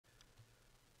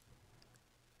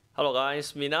Hello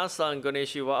guys, minasan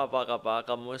konnichiwa, apa kabar,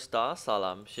 kamusta,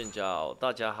 salam, xin chào,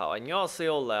 大家好,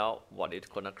 안녕하세요, Lao, what it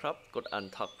gonna crap, good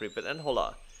antak, pripet and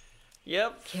hola.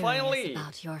 Yep, finally,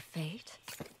 about your fate?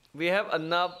 we have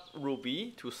enough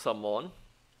ruby to summon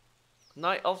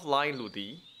Knight of Line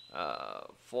Rudy,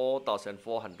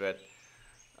 4,400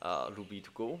 ruby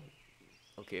to go.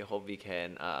 Okay, hope we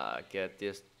can get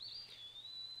this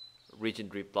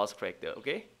legendary plus character.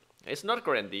 Okay, it's not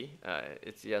guarantee,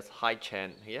 it's just high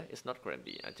chance here. It's not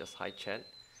guarantee, just high chance.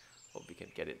 Hope we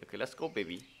can get it. Okay, let's go,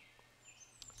 baby.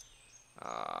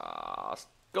 Let's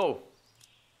go.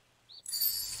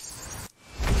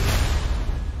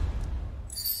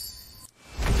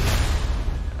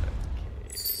 Okay.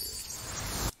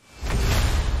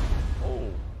 Oh,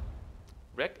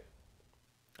 wreck.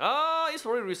 It's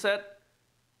already reset.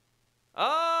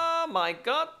 Oh my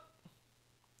god.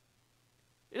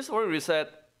 It's already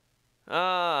reset.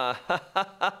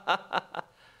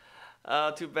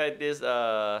 Too bad this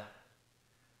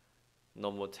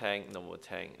no more tank, no more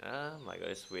tank. My god,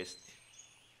 it's waste.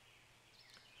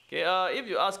 Okay, if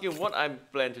you're asking what I'm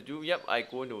plan to do, yep, I'm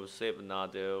going to save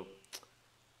another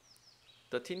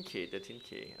 13k.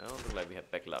 I don't look like we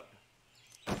have backlog.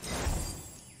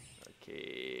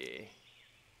 Okay.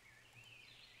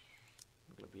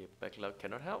 Look like we have backlog.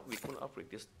 Cannot help. We couldn't upgrade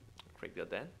this character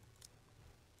then.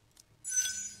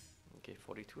 Okay,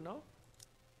 42 now.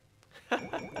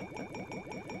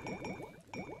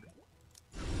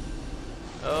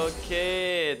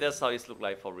 Okay, that's how it looks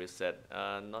like for reset.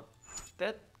 Not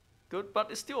that good, but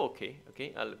it's still okay.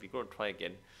 Okay, we're gonna try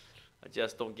again. I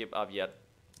just don't give up yet.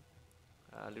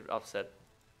 A little upset.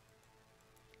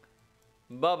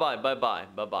 Bye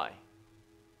bye.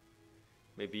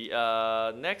 Maybe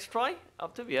next try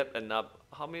after we have enough.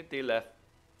 How many days left?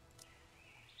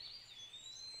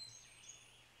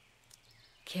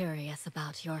 Curious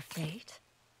about your fate?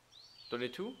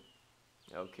 22.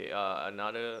 Okay,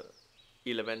 another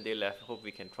 11 days left. Hope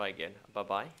we can try again. Bye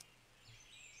bye.